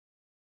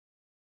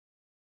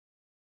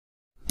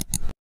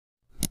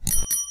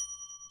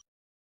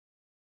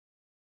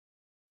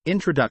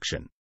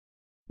Introduction.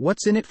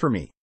 What's in it for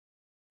me?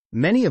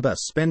 Many of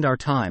us spend our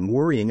time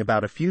worrying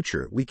about a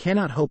future we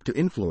cannot hope to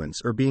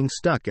influence or being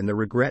stuck in the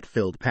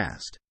regret-filled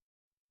past.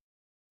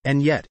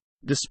 And yet,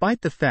 despite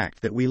the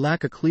fact that we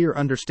lack a clear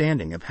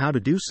understanding of how to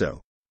do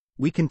so,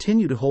 we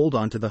continue to hold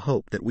on to the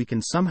hope that we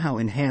can somehow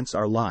enhance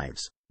our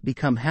lives,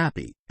 become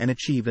happy, and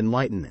achieve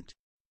enlightenment.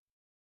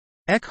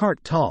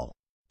 Eckhart Tolle,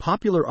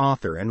 popular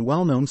author and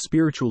well-known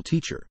spiritual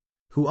teacher,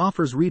 who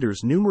offers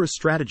readers numerous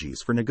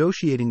strategies for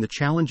negotiating the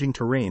challenging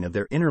terrain of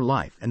their inner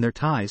life and their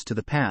ties to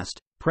the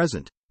past,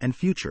 present, and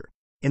future,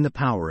 in the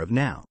power of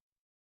now.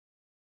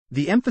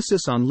 The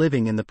emphasis on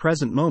living in the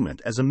present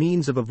moment as a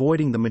means of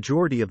avoiding the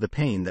majority of the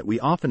pain that we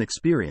often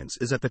experience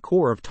is at the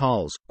core of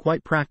Tolle's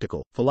quite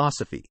practical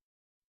philosophy.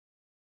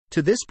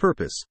 To this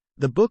purpose,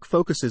 the book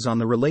focuses on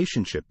the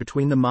relationship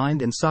between the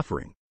mind and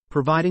suffering,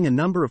 providing a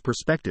number of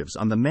perspectives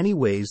on the many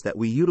ways that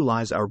we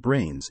utilize our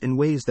brains in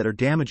ways that are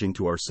damaging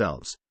to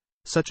ourselves,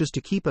 such as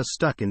to keep us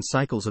stuck in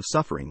cycles of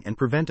suffering and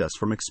prevent us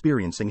from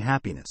experiencing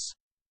happiness.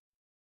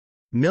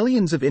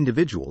 Millions of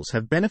individuals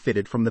have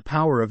benefited from the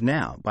power of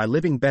now by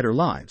living better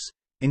lives,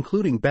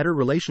 including better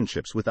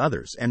relationships with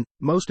others and,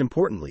 most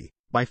importantly,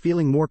 by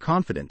feeling more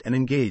confident and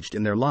engaged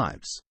in their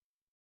lives.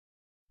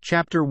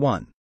 Chapter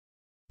 1.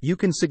 You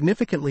can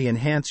significantly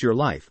enhance your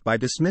life by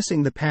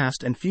dismissing the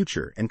past and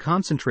future and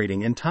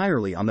concentrating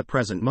entirely on the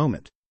present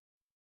moment.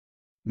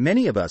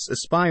 Many of us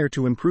aspire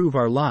to improve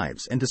our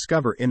lives and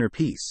discover inner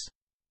peace.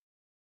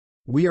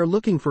 We are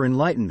looking for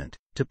enlightenment,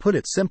 to put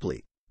it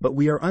simply, but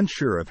we are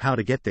unsure of how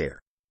to get there.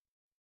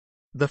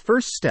 The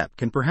first step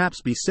can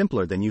perhaps be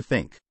simpler than you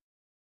think.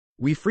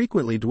 We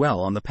frequently dwell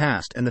on the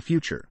past and the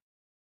future.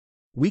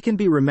 We can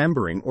be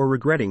remembering or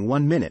regretting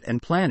one minute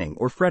and planning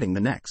or fretting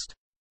the next.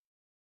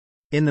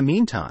 In the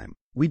meantime,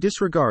 we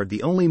disregard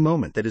the only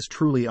moment that is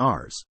truly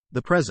ours,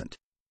 the present.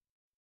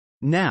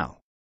 Now.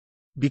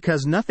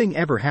 Because nothing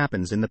ever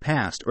happens in the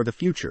past or the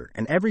future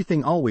and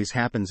everything always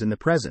happens in the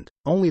present,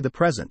 only the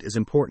present is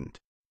important.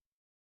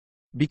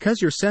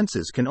 Because your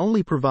senses can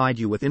only provide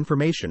you with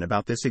information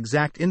about this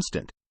exact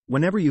instant,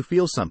 whenever you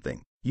feel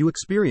something, you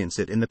experience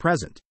it in the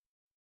present.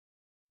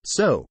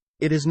 So,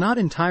 it is not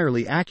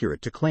entirely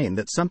accurate to claim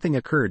that something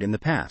occurred in the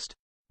past.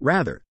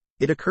 Rather,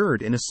 it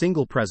occurred in a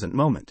single present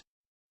moment.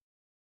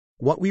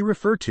 What we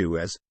refer to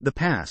as the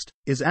past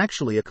is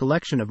actually a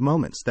collection of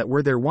moments that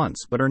were there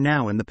once but are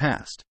now in the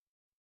past.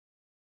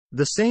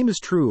 The same is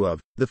true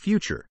of the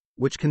future,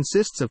 which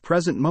consists of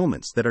present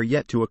moments that are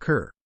yet to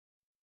occur.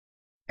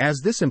 As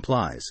this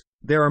implies,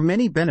 there are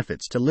many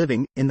benefits to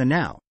living in the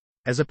now,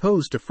 as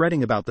opposed to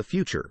fretting about the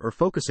future or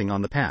focusing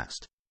on the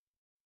past.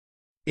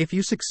 If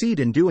you succeed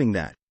in doing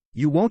that,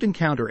 you won't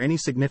encounter any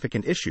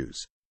significant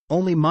issues,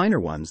 only minor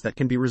ones that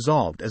can be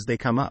resolved as they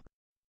come up.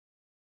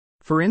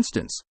 For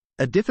instance,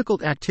 a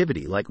difficult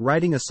activity like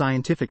writing a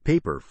scientific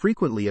paper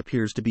frequently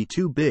appears to be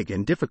too big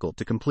and difficult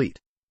to complete.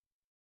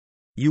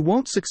 You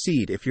won't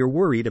succeed if you're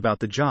worried about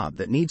the job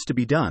that needs to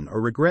be done or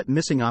regret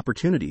missing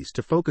opportunities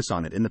to focus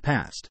on it in the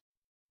past.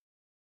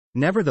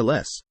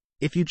 Nevertheless,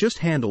 if you just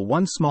handle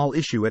one small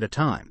issue at a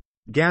time,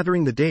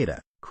 gathering the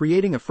data,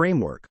 creating a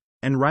framework,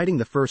 and writing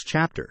the first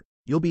chapter,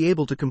 you'll be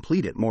able to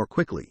complete it more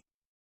quickly.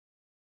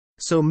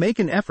 So make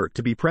an effort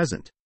to be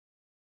present.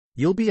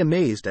 You'll be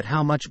amazed at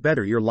how much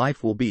better your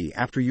life will be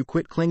after you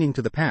quit clinging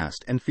to the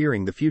past and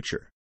fearing the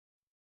future.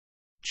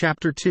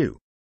 Chapter 2.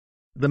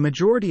 The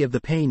majority of the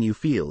pain you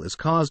feel is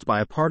caused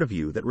by a part of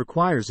you that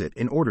requires it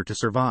in order to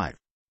survive.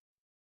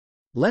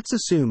 Let's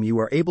assume you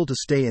are able to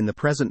stay in the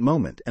present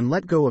moment and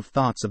let go of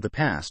thoughts of the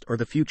past or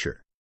the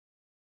future.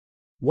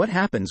 What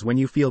happens when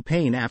you feel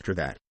pain after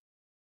that?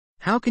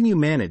 How can you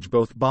manage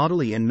both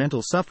bodily and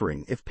mental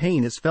suffering if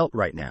pain is felt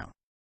right now?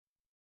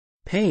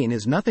 Pain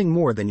is nothing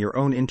more than your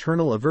own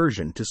internal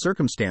aversion to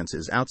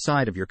circumstances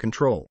outside of your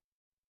control.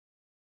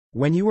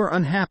 When you are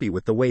unhappy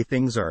with the way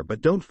things are but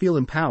don't feel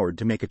empowered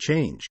to make a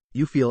change,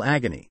 you feel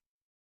agony.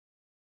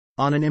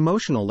 On an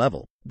emotional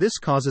level, this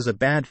causes a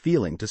bad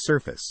feeling to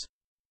surface.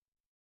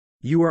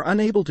 You are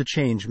unable to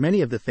change many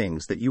of the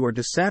things that you are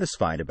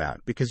dissatisfied about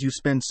because you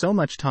spend so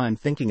much time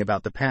thinking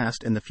about the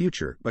past and the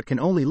future but can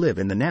only live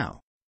in the now.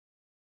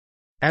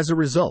 As a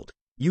result,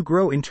 you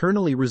grow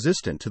internally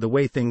resistant to the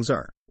way things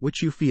are,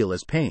 which you feel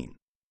as pain.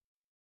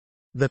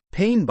 The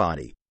pain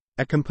body,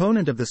 a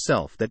component of the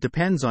self that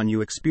depends on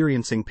you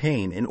experiencing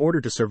pain in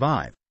order to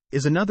survive,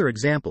 is another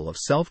example of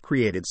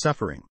self-created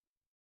suffering.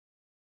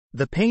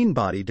 The pain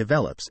body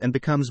develops and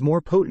becomes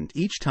more potent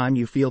each time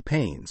you feel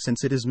pain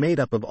since it is made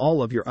up of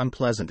all of your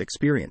unpleasant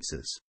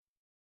experiences.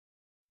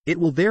 It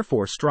will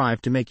therefore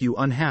strive to make you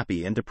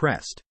unhappy and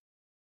depressed.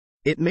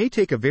 It may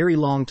take a very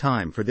long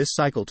time for this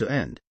cycle to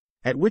end,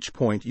 at which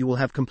point you will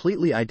have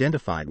completely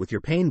identified with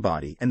your pain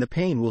body and the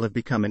pain will have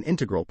become an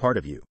integral part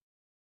of you.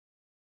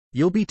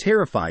 You'll be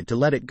terrified to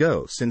let it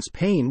go since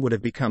pain would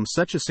have become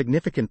such a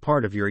significant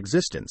part of your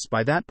existence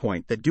by that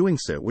point that doing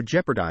so would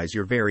jeopardize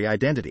your very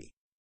identity.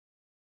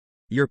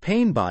 Your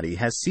pain body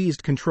has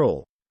seized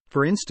control,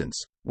 for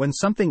instance, when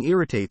something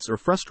irritates or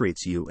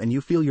frustrates you and you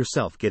feel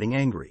yourself getting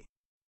angry.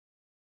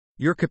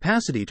 Your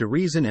capacity to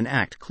reason and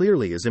act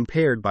clearly is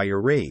impaired by your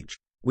rage,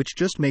 which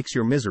just makes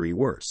your misery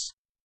worse.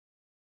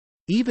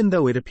 Even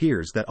though it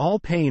appears that all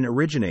pain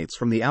originates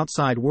from the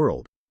outside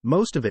world,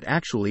 most of it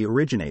actually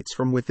originates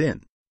from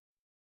within.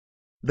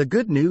 The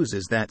good news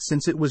is that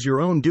since it was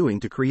your own doing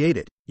to create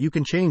it, you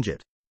can change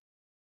it.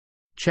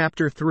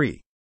 Chapter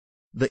 3.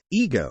 The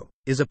ego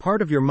is a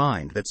part of your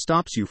mind that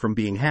stops you from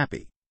being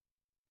happy.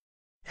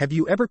 Have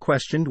you ever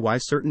questioned why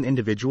certain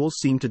individuals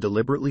seem to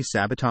deliberately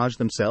sabotage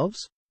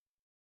themselves?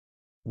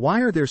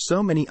 Why are there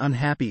so many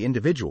unhappy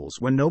individuals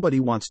when nobody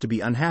wants to be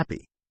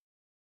unhappy?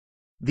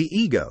 The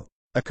ego,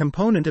 a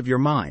component of your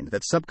mind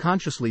that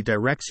subconsciously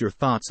directs your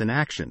thoughts and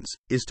actions,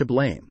 is to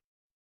blame.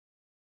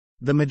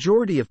 The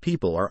majority of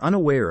people are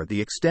unaware of the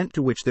extent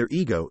to which their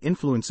ego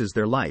influences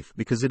their life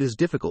because it is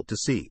difficult to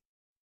see.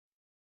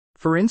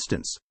 For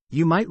instance,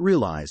 you might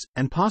realize,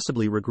 and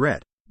possibly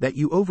regret, that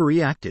you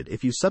overreacted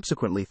if you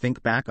subsequently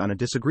think back on a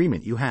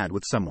disagreement you had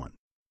with someone.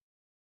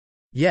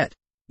 Yet,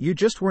 you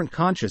just weren't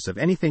conscious of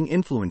anything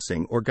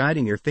influencing or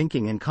guiding your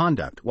thinking and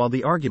conduct while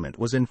the argument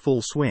was in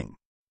full swing.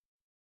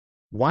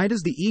 Why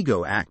does the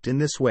ego act in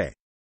this way?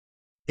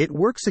 It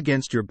works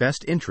against your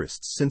best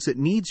interests since it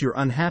needs your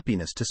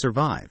unhappiness to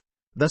survive,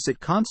 thus it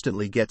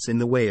constantly gets in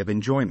the way of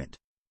enjoyment.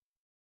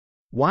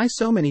 Why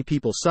so many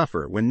people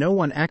suffer when no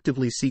one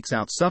actively seeks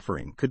out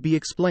suffering could be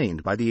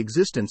explained by the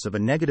existence of a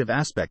negative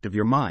aspect of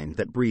your mind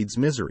that breeds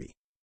misery.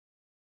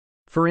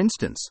 For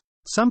instance,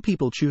 some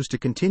people choose to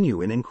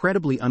continue in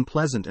incredibly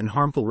unpleasant and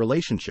harmful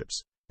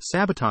relationships,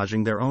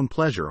 sabotaging their own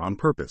pleasure on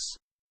purpose.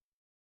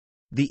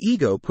 The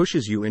ego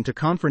pushes you into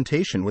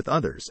confrontation with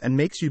others and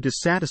makes you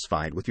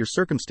dissatisfied with your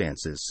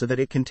circumstances so that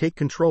it can take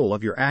control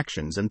of your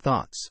actions and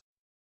thoughts.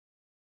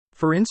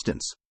 For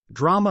instance,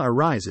 drama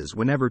arises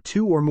whenever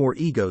two or more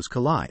egos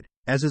collide,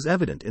 as is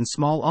evident in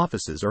small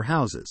offices or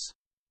houses.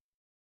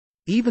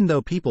 Even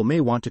though people may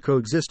want to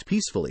coexist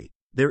peacefully,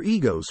 their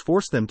egos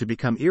force them to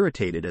become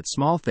irritated at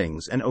small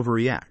things and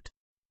overreact.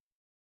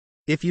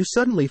 If you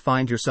suddenly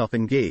find yourself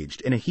engaged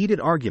in a heated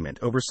argument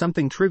over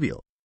something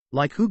trivial,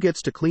 like who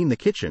gets to clean the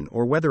kitchen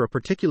or whether a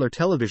particular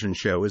television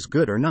show is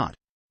good or not,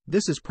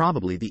 this is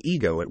probably the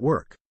ego at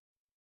work.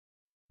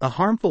 A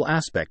harmful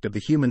aspect of the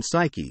human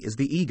psyche is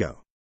the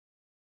ego.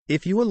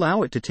 If you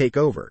allow it to take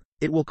over,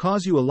 it will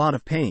cause you a lot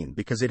of pain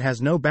because it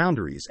has no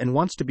boundaries and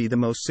wants to be the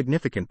most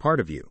significant part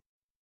of you.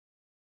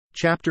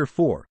 Chapter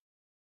 4.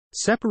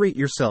 Separate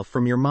yourself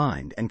from your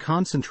mind and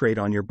concentrate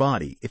on your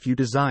body if you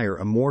desire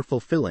a more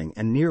fulfilling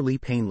and nearly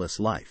painless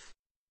life.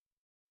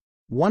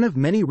 One of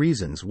many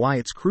reasons why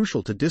it's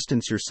crucial to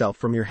distance yourself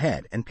from your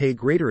head and pay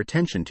greater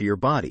attention to your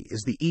body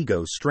is the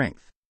ego's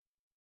strength.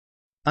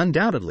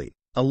 Undoubtedly,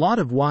 a lot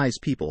of wise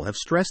people have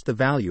stressed the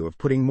value of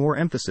putting more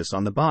emphasis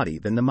on the body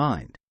than the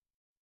mind.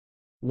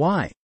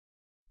 Why?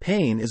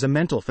 Pain is a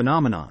mental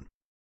phenomenon.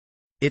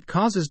 It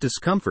causes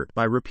discomfort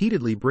by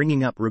repeatedly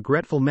bringing up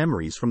regretful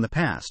memories from the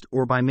past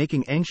or by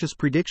making anxious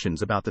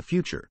predictions about the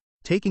future,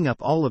 taking up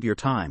all of your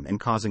time and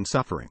causing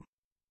suffering.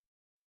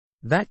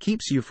 That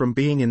keeps you from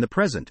being in the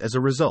present as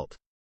a result.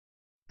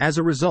 As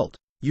a result,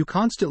 you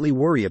constantly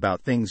worry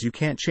about things you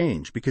can't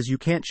change because you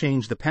can't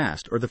change the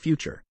past or the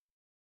future.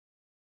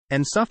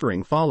 And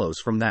suffering follows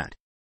from that.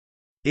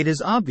 It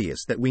is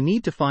obvious that we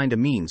need to find a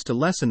means to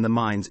lessen the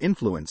mind's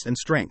influence and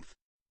strength.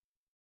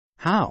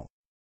 How?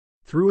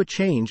 Through a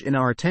change in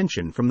our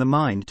attention from the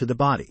mind to the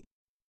body.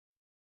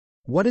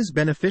 What is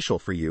beneficial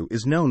for you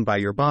is known by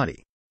your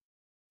body.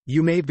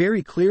 You may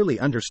very clearly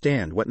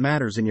understand what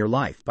matters in your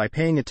life by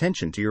paying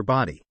attention to your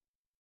body.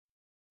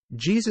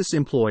 Jesus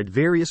employed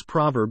various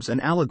proverbs and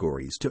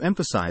allegories to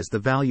emphasize the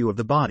value of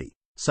the body,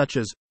 such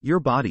as, "Your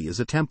body is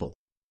a temple."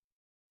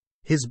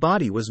 His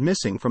body was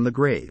missing from the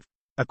grave,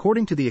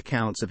 according to the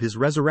accounts of his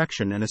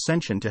resurrection and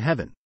ascension to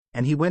heaven,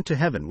 and he went to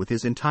heaven with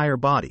his entire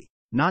body,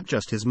 not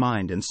just his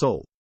mind and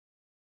soul.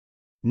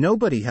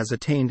 Nobody has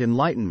attained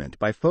enlightenment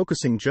by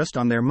focusing just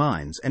on their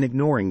minds and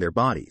ignoring their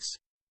bodies.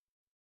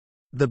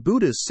 The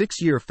Buddha's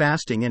 6-year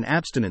fasting and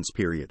abstinence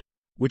period,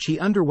 which he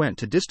underwent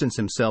to distance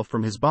himself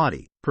from his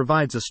body,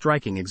 provides a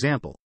striking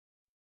example.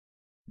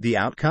 The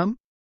outcome?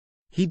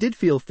 He did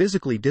feel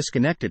physically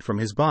disconnected from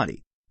his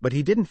body, but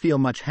he didn't feel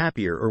much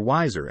happier or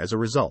wiser as a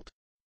result.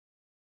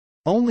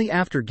 Only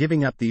after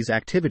giving up these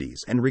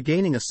activities and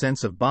regaining a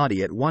sense of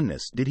body at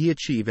oneness did he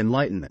achieve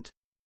enlightenment.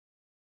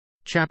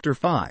 Chapter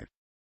 5.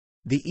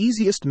 The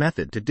easiest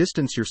method to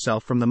distance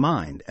yourself from the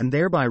mind and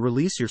thereby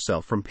release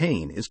yourself from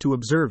pain is to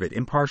observe it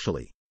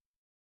impartially.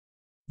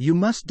 You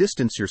must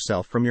distance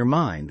yourself from your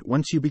mind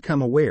once you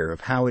become aware of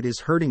how it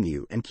is hurting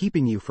you and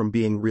keeping you from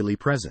being really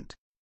present.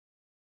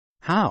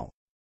 How?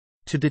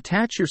 To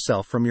detach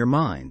yourself from your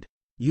mind,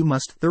 you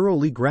must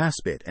thoroughly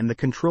grasp it and the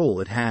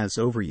control it has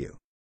over you.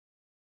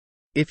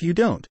 If you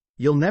don't,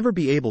 you'll never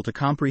be able to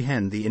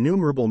comprehend the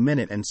innumerable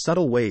minute and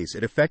subtle ways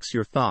it affects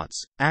your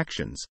thoughts,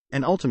 actions,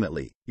 and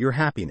ultimately, your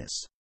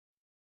happiness.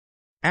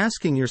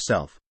 Asking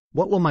yourself,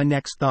 "What will my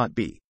next thought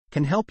be?"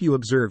 can help you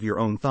observe your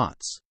own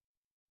thoughts.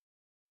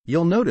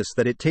 You'll notice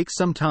that it takes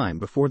some time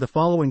before the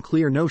following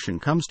clear notion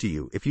comes to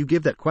you if you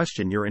give that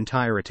question your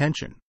entire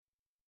attention.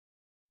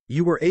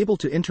 You were able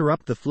to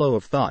interrupt the flow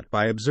of thought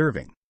by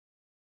observing.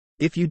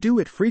 If you do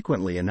it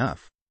frequently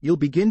enough, you'll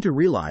begin to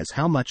realize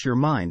how much your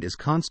mind is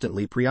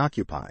constantly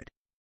preoccupied.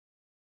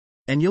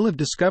 And you'll have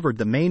discovered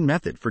the main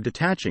method for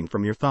detaching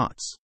from your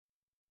thoughts.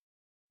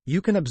 You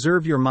can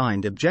observe your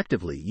mind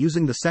objectively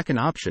using the second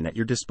option at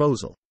your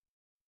disposal.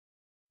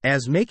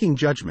 As making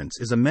judgments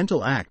is a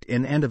mental act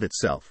in and of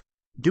itself,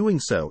 doing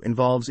so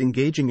involves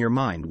engaging your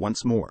mind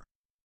once more.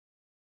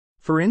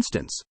 For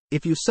instance,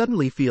 if you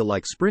suddenly feel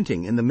like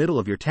sprinting in the middle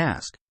of your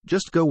task,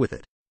 just go with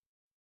it.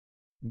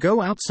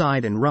 Go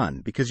outside and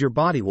run because your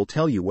body will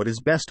tell you what is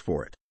best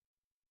for it.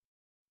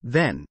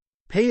 Then,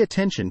 pay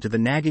attention to the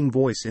nagging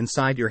voice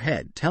inside your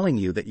head telling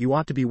you that you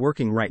ought to be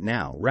working right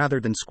now rather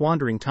than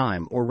squandering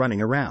time or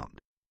running around.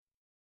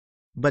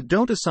 But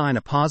don't assign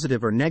a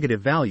positive or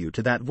negative value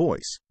to that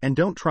voice, and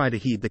don't try to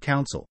heed the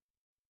counsel.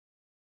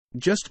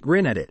 Just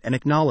grin at it and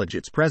acknowledge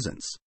its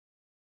presence.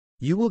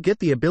 You will get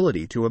the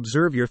ability to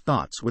observe your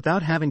thoughts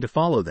without having to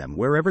follow them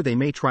wherever they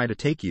may try to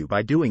take you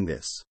by doing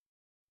this.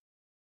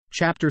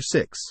 Chapter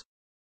 6.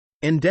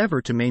 Endeavor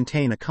to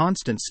maintain a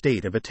constant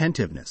state of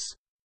attentiveness.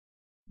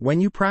 When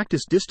you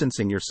practice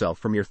distancing yourself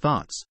from your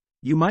thoughts,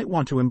 you might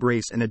want to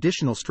embrace an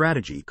additional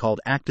strategy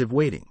called active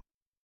waiting.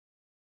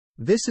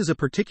 This is a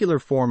particular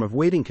form of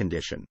waiting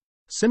condition,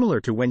 similar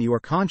to when you are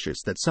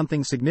conscious that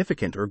something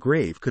significant or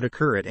grave could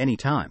occur at any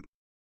time.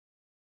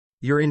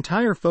 Your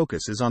entire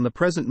focus is on the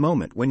present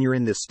moment when you're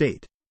in this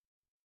state.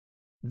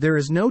 There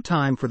is no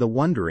time for the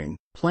wondering,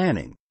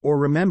 planning, or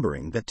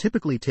remembering that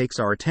typically takes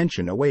our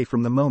attention away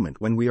from the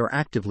moment when we are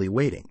actively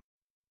waiting.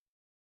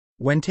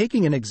 When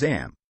taking an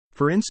exam,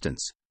 for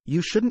instance,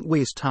 you shouldn't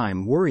waste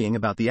time worrying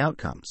about the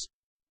outcomes.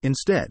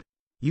 Instead,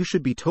 you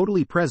should be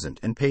totally present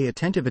and pay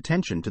attentive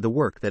attention to the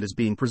work that is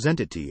being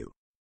presented to you.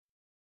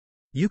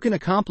 You can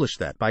accomplish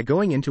that by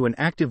going into an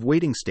active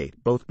waiting state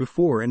both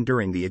before and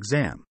during the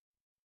exam.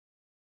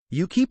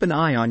 You keep an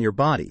eye on your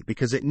body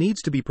because it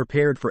needs to be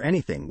prepared for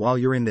anything while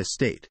you're in this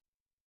state.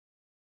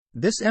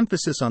 This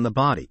emphasis on the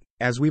body,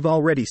 as we've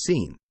already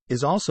seen,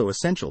 is also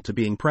essential to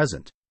being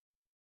present.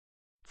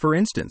 For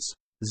instance,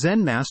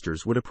 Zen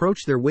masters would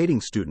approach their waiting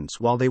students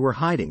while they were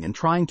hiding and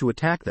trying to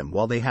attack them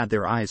while they had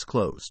their eyes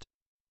closed.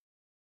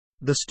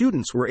 The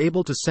students were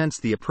able to sense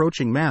the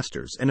approaching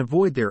masters and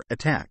avoid their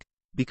attack,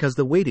 because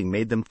the waiting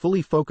made them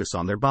fully focus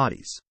on their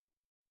bodies.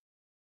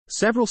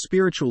 Several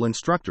spiritual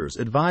instructors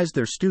advised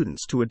their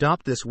students to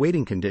adopt this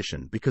waiting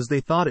condition because they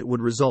thought it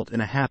would result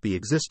in a happy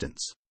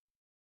existence.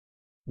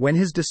 When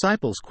his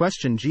disciples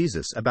questioned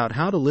Jesus about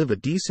how to live a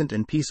decent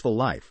and peaceful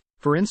life,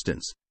 for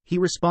instance, he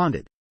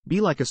responded, "Be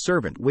like a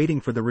servant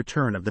waiting for the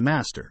return of the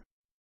master."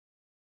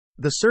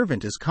 The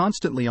servant is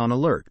constantly on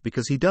alert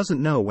because he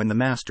doesn't know when the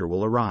master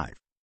will arrive.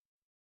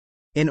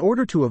 In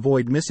order to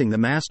avoid missing the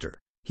master,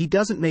 he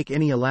doesn't make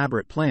any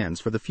elaborate plans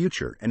for the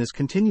future and is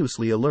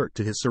continuously alert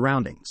to his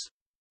surroundings.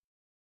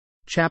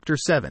 Chapter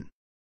 7.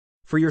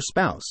 For your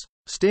spouse,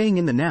 staying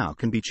in the now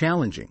can be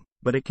challenging,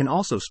 but it can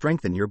also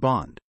strengthen your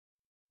bond.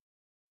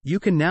 You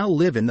can now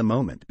live in the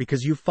moment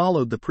because you've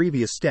followed the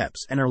previous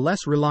steps and are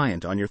less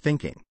reliant on your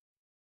thinking.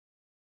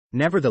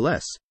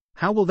 Nevertheless,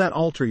 how will that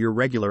alter your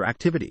regular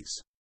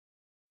activities?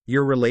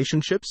 Your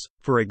relationships,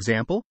 for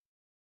example?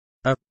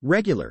 A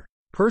regular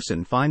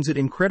person finds it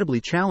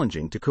incredibly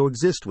challenging to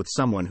coexist with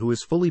someone who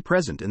is fully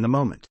present in the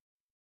moment.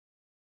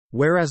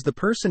 Whereas the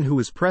person who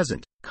is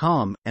present,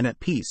 calm, and at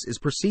peace is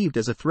perceived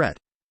as a threat,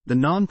 the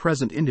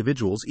non-present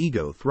individual's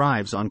ego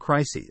thrives on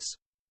crises.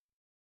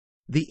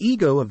 The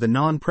ego of the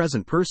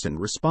non-present person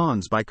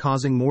responds by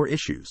causing more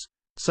issues,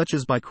 such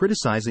as by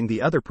criticizing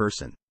the other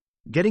person,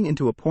 getting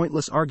into a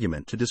pointless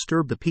argument to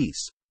disturb the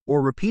peace,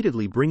 or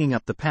repeatedly bringing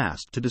up the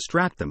past to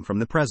distract them from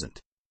the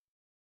present.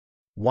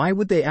 Why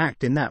would they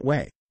act in that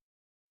way?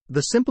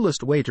 The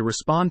simplest way to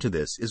respond to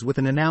this is with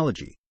an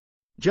analogy.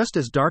 Just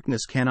as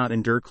darkness cannot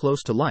endure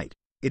close to light,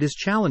 it is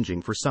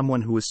challenging for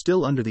someone who is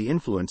still under the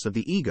influence of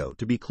the ego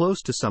to be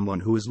close to someone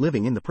who is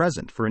living in the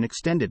present for an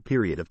extended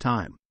period of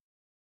time.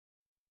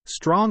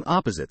 Strong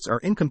opposites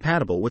are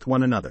incompatible with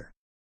one another.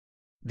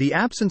 The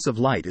absence of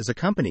light is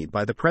accompanied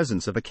by the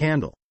presence of a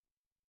candle.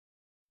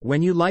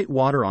 When you light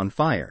water on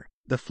fire,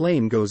 the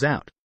flame goes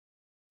out.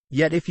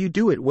 Yet if you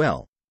do it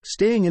well,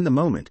 staying in the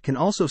moment can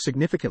also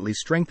significantly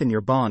strengthen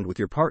your bond with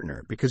your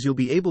partner because you'll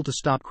be able to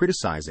stop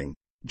criticizing,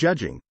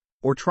 judging,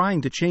 or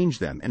trying to change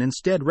them and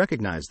instead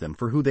recognize them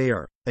for who they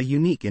are, a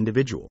unique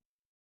individual.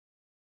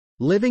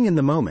 Living in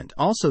the moment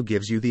also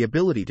gives you the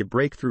ability to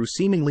break through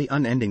seemingly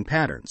unending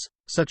patterns,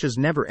 such as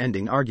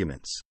never-ending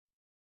arguments.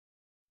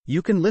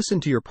 You can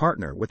listen to your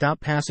partner without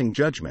passing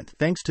judgment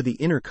thanks to the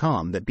inner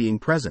calm that being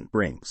present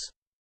brings.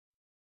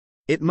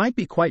 It might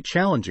be quite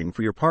challenging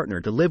for your partner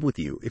to live with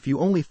you if you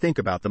only think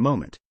about the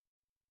moment.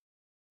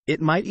 It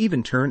might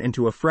even turn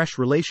into a fresh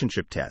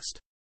relationship test.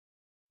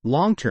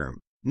 Long-term,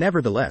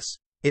 nevertheless,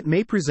 it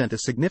may present a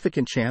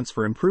significant chance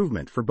for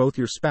improvement for both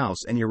your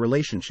spouse and your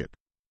relationship.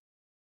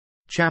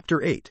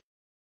 Chapter 8.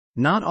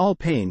 Not all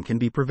pain can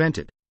be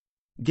prevented.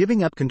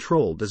 Giving up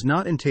control does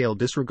not entail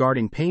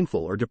disregarding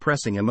painful or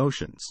depressing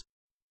emotions.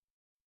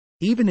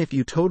 Even if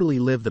you totally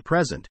live the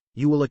present,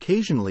 you will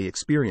occasionally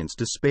experience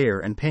despair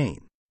and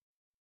pain.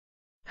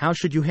 How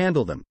should you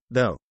handle them,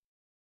 though?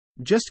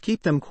 Just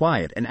keep them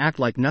quiet and act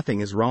like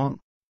nothing is wrong?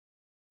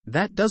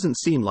 That doesn't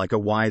seem like a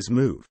wise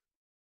move.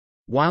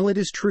 While it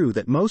is true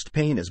that most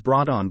pain is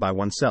brought on by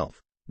oneself,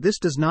 this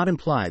does not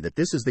imply that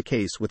this is the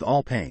case with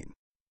all pain.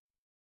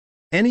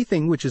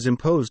 Anything which is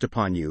imposed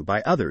upon you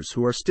by others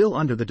who are still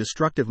under the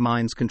destructive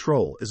mind's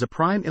control is a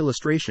prime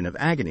illustration of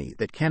agony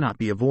that cannot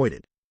be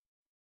avoided.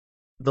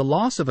 The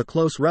loss of a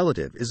close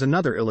relative is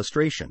another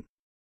illustration.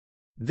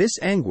 This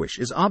anguish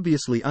is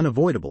obviously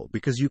unavoidable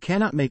because you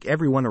cannot make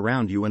everyone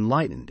around you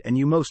enlightened, and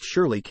you most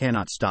surely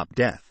cannot stop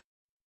death.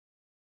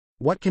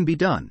 What can be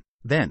done,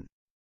 then?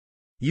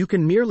 You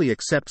can merely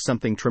accept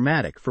something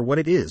traumatic for what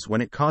it is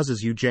when it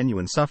causes you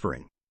genuine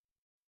suffering.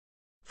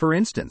 For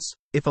instance,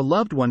 if a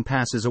loved one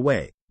passes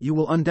away, you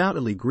will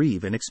undoubtedly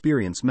grieve and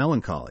experience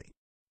melancholy.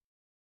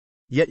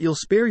 Yet you'll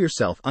spare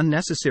yourself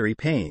unnecessary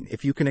pain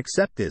if you can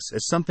accept this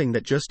as something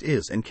that just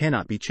is and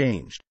cannot be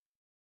changed.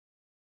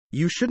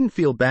 You shouldn't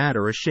feel bad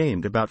or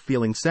ashamed about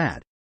feeling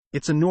sad.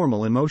 It's a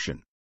normal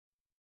emotion.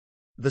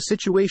 The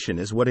situation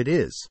is what it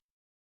is.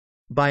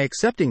 By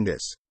accepting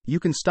this, you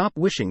can stop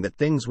wishing that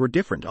things were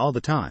different all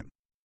the time.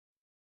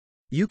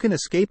 You can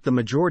escape the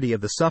majority of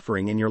the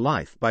suffering in your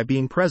life by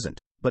being present,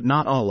 but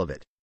not all of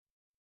it.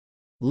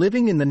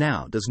 Living in the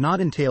now does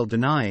not entail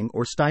denying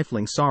or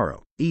stifling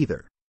sorrow,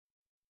 either.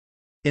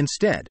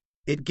 Instead,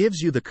 it gives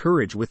you the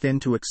courage within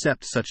to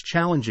accept such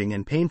challenging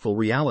and painful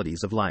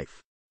realities of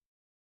life.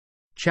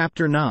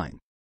 Chapter 9.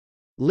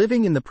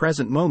 Living in the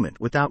present moment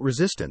without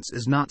resistance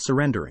is not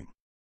surrendering.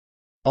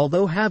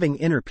 Although having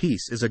inner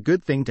peace is a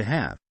good thing to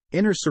have,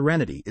 inner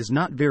serenity is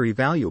not very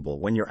valuable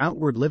when your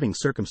outward living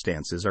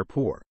circumstances are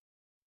poor.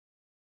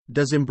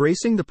 Does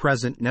embracing the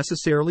present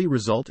necessarily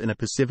result in a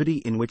passivity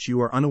in which you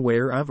are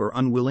unaware of or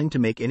unwilling to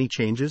make any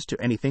changes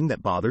to anything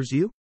that bothers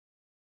you?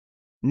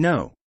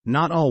 No,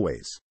 not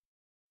always.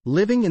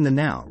 Living in the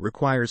now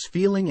requires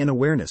feeling and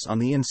awareness on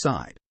the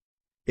inside.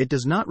 It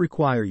does not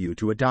require you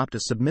to adopt a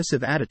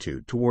submissive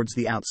attitude towards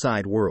the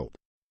outside world.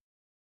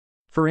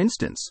 For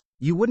instance,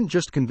 you wouldn't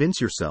just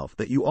convince yourself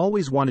that you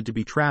always wanted to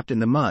be trapped in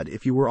the mud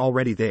if you were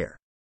already there.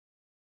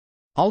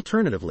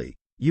 Alternatively,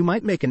 you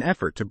might make an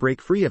effort to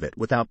break free of it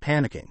without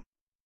panicking.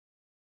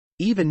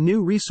 Even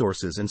new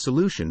resources and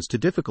solutions to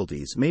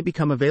difficulties may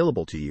become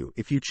available to you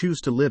if you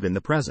choose to live in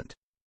the present.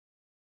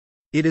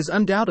 It is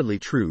undoubtedly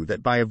true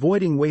that by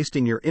avoiding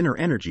wasting your inner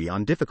energy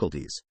on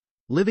difficulties,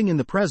 living in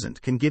the present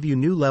can give you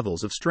new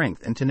levels of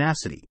strength and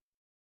tenacity.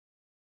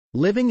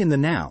 Living in the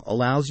now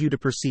allows you to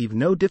perceive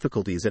no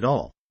difficulties at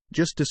all,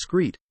 just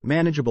discrete,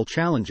 manageable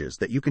challenges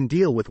that you can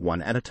deal with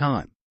one at a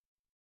time.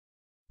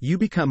 You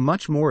become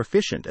much more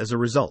efficient as a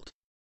result.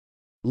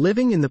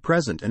 Living in the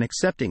present and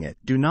accepting it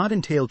do not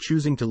entail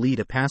choosing to lead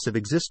a passive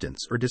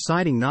existence or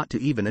deciding not to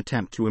even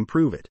attempt to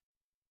improve it.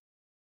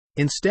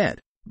 Instead,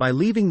 by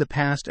leaving the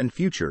past and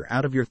future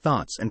out of your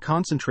thoughts and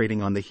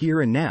concentrating on the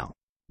here and now,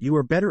 you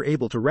are better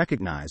able to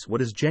recognize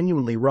what is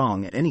genuinely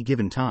wrong at any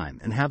given time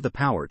and have the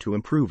power to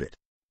improve it.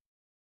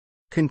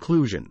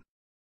 Conclusion.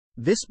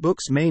 This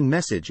book's main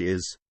message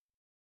is: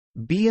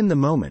 be in the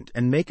moment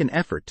and make an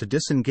effort to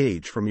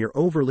disengage from your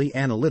overly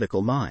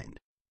analytical mind.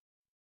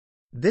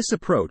 This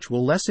approach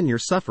will lessen your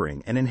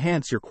suffering and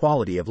enhance your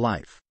quality of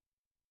life.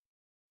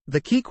 The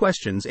key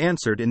questions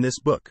answered in this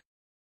book.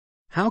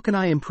 How can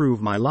I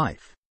improve my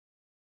life?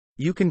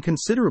 You can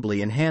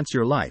considerably enhance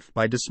your life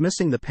by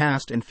dismissing the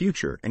past and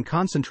future and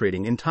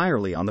concentrating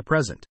entirely on the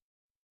present.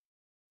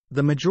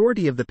 The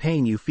majority of the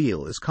pain you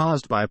feel is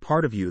caused by a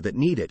part of you that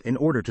need it in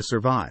order to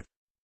survive.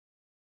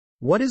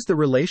 What is the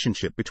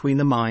relationship between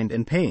the mind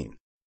and pain?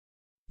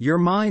 Your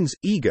mind's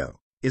ego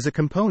is a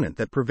component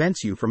that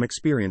prevents you from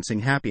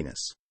experiencing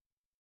happiness.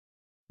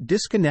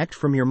 Disconnect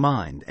from your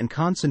mind and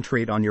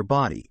concentrate on your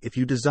body if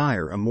you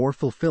desire a more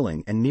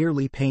fulfilling and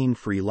nearly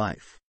pain-free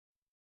life.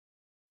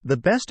 The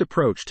best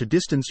approach to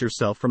distance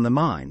yourself from the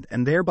mind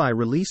and thereby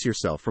release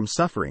yourself from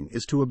suffering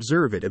is to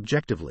observe it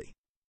objectively.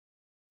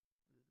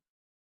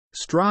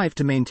 Strive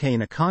to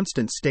maintain a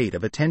constant state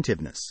of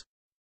attentiveness.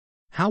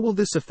 How will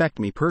this affect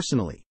me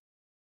personally?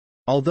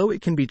 Although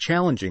it can be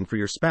challenging for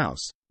your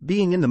spouse,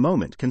 being in the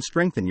moment can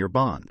strengthen your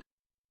bond.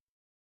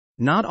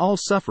 Not all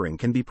suffering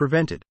can be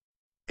prevented.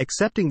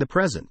 Accepting the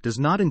present does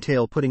not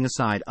entail putting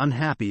aside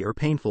unhappy or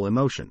painful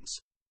emotions.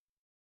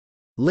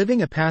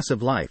 Living a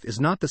passive life is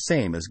not the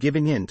same as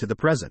giving in to the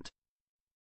present.